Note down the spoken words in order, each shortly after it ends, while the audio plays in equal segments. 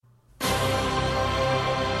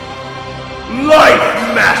Life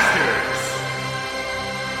Masters!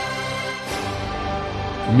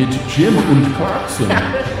 Mit Jim und Clarkson.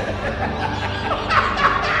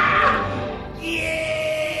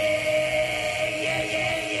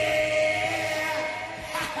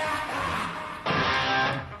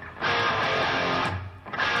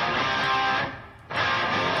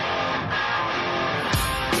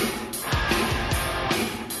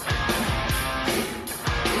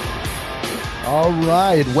 All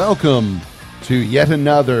right, welcome to yet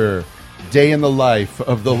another day in the life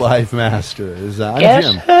of the Life Masters. I'm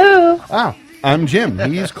Jim. I'm Jim.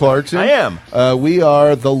 He's Clarkson. I am. We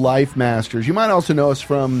are the Life Masters. You might also know us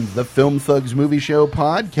from the Film Thugs Movie Show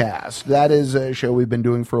podcast. That is a show we've been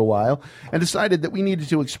doing for a while, and decided that we needed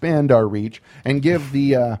to expand our reach and give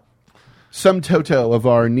the sum total of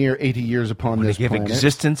our near 80 years upon this planet. Give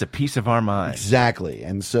existence a piece of our mind. Exactly.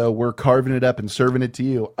 And so we're carving it up and serving it to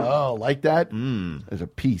you. Oh, like that? There's a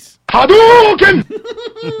piece. Hadouken!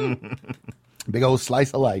 Big old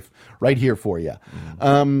slice of life right here for you.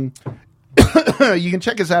 You can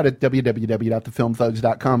check us out at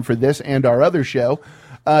www.thefilmthugs.com for this and our other show.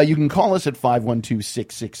 You can call us at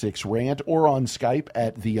 512-666-RANT or on Skype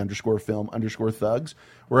at _film_thugs.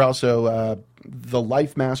 We're also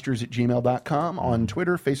thelifemasters@gmail.com on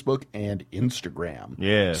Twitter, Facebook, and Instagram.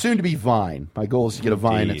 Yeah. Soon to be Vine. My goal is to get a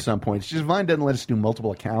Vine at some point. It's just Vine doesn't let us do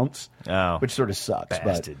multiple accounts, which sort of sucks.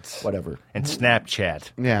 Bastards. But whatever. And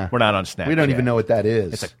Snapchat. Yeah. We're not on Snapchat. We don't even know what that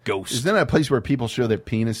is. It's a ghost. Isn't that a place where people show their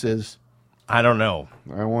penises? I don't know.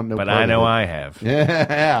 I won't know. But I know I have.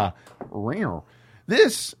 Yeah.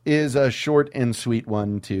 This is a short and sweet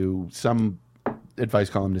one to some advice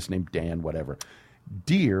columnist named Dan, whatever.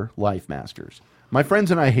 Dear Life Masters, my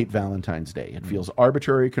friends and I hate Valentine's Day. It feels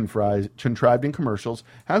arbitrary, contrived in commercials.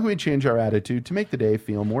 How can we change our attitude to make the day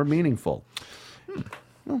feel more meaningful?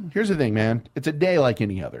 Well, here's the thing, man. It's a day like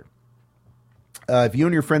any other. If you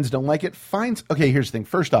and your friends don't like it, okay, here's the thing.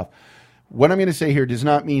 First off, what I'm going to say here does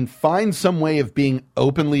not mean find some way of being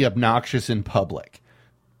openly obnoxious in public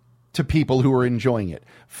to people who are enjoying it.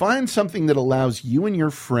 Find something that allows you and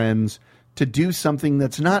your friends to do something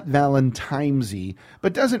that's not Valentine's-y,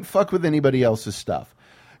 but doesn't fuck with anybody else's stuff.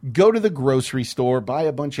 Go to the grocery store, buy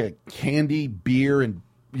a bunch of candy, beer, and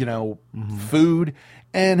food,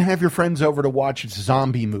 and have your friends over to watch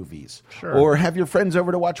zombie movies. Sure. Or have your friends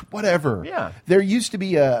over to watch whatever. Yeah. There used to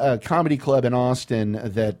be a comedy club in Austin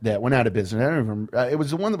that went out of business. I don't remember. It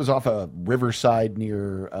was the one that was off of Riverside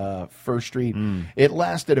near First Street. It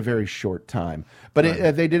lasted a very short time.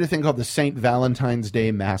 But they did a thing called the St. Valentine's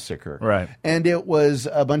Day Massacre. Right. And it was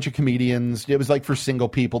a bunch of comedians. It was like for single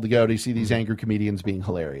people to go to see these angry comedians being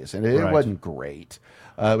hilarious. And it wasn't great.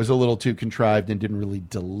 It was a little too contrived and didn't really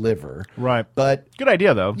deliver. Right. But good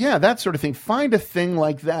idea, though. Yeah, that sort of thing. Find a thing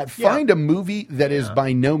like that. Find a movie that is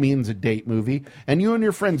by no means a date movie, and you and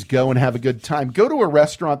your friends go and have a good time. Go to a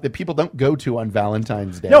restaurant that people don't go to on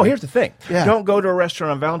Valentine's Day. No, here's the thing. Yeah. Don't go to a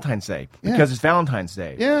restaurant on Valentine's Day because it's Valentine's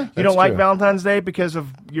Day. Yeah, you that's don't like true. Valentine's Day because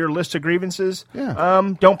of your list of grievances? Yeah.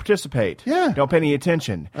 Don't participate. Yeah. Don't pay any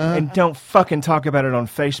attention. And don't fucking talk about it on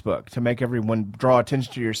Facebook to make everyone draw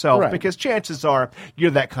attention to yourself because chances are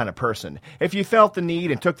you're that kind of person. If you felt the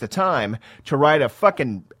need and took the time to write a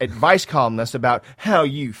fucking advice columnist about how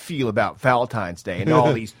you feel about Valentine's Day and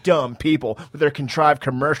all these dumb people with their contrived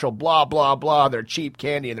commercial, blah, blah, blah, their cheap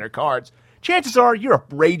candy and their cards, chances are you're a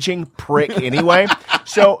raging prick anyway.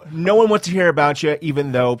 So no one wants to hear about you,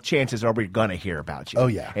 even though chances are we're going to hear about you. Oh,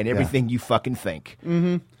 yeah. And everything you fucking think.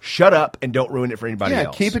 Mm-hmm. Shut up and don't ruin it for anybody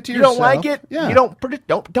else. Keep it to you yourself. You don't like it? Yeah. You don't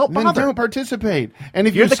Then bother. don't participate. And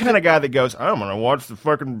if You're the kind of guy that goes, I'm going to watch the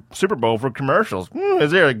fucking Super Bowl for commercials. Is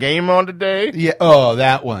there a game on today? Yeah. Oh,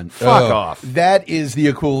 that one. Fuck off. That is the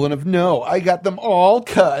equivalent of no. I got them all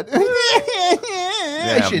cut.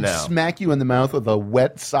 I should smack you in the mouth with a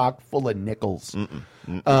wet sock full of nickels.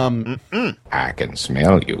 I can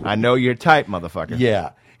smell you. I know your type, motherfucker.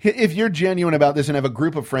 Yeah. If you're genuine about this and have a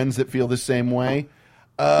group of friends that feel the same way.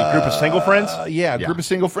 A group of single friends? Yeah, a group of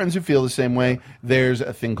single friends who feel the same way. There's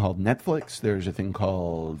a thing called Netflix. There's a thing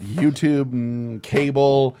called YouTube and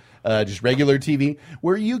cable, just regular TV,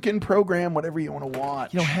 where you can program whatever you want to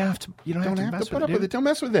watch. You don't have to. You don't have to put up with it. Don't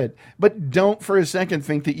mess with it. But don't for a second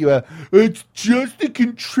think that it's just a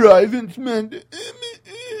contrivance, man.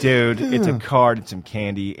 Dude, it's a card and some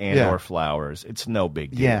candy and or flowers. It's no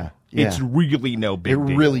big deal. Yeah. It's really no big deal.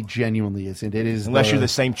 It really genuinely isn't. It is unless you're the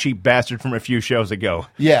same cheap bastard from a few shows ago.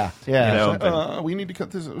 Yeah. You know, So, we need to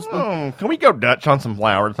cut this. Can we go Dutch on some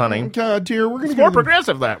flowers, honey? Dear, we're going It's more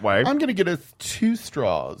progressive that way. I'm going to get us 2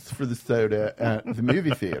 straws for the soda at the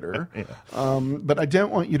movie theater. But I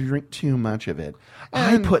don't want you to drink too much of it.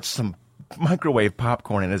 I put some microwave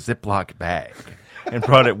popcorn in a Ziploc bag and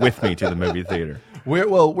brought it with me to the movie theater.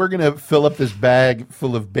 We're going to fill up this bag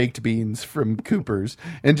full of baked beans from Cooper's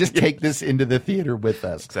and just take this into the theater with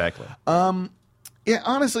us. Exactly. Yeah,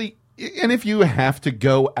 honestly, and if you have to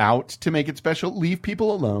go out to make it special, leave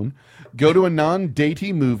people alone. Go to a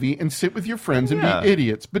non-datey movie and sit with your friends and be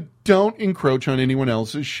idiots. But don't encroach on anyone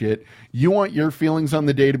else's shit. You want your feelings on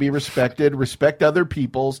the day to be respected. Respect other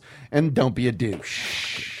people's. And don't be a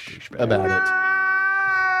douche about it.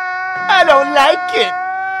 I don't like it.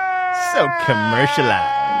 So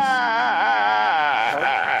commercialized.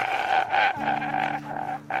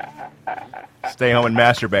 Stay home and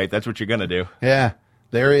masturbate. That's what you're going to do. Yeah.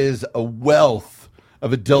 There is a wealth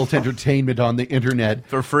of adult entertainment on the internet.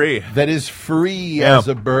 For free. That is free as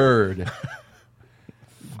a bird.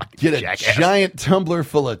 Get a giant tumbler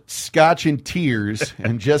full of scotch and tears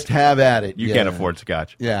and just have at it. You can't afford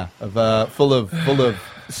scotch. Yeah. Full of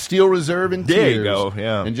Steel Reserve and tears. There you go,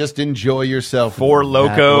 yeah. And just enjoy yourself. Four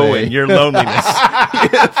Loko and your loneliness. You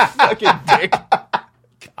fucking dick.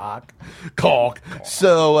 Caulk.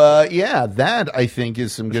 So, that, I think,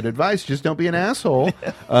 is some good advice. Just don't be an asshole.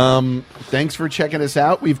 Thanks for checking us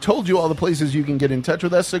out. We've told you all the places you can get in touch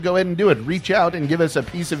with us, so go ahead and do it. Reach out and give us a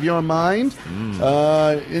piece of your mind.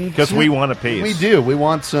 Because we want a piece. We do. We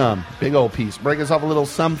want some. Big old piece. Break us off a little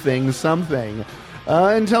something.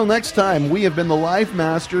 Until next time, we have been the Life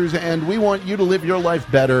Masters, and we want you to live your life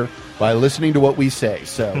better by listening to what we say.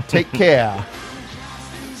 So, take care.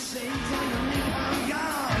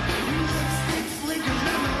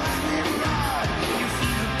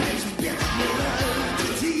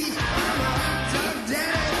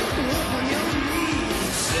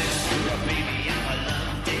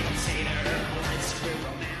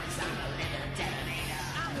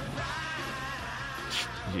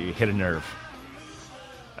 You hit a nerve.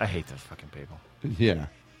 I hate those fucking people. Yeah.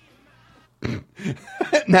 And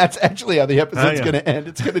that's actually how the episode's going to end.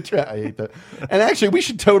 It's going to try. I hate that. And actually, we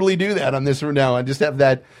should totally do that on this from now on. Just have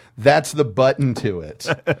that. That's the button to it.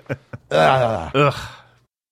 Ugh.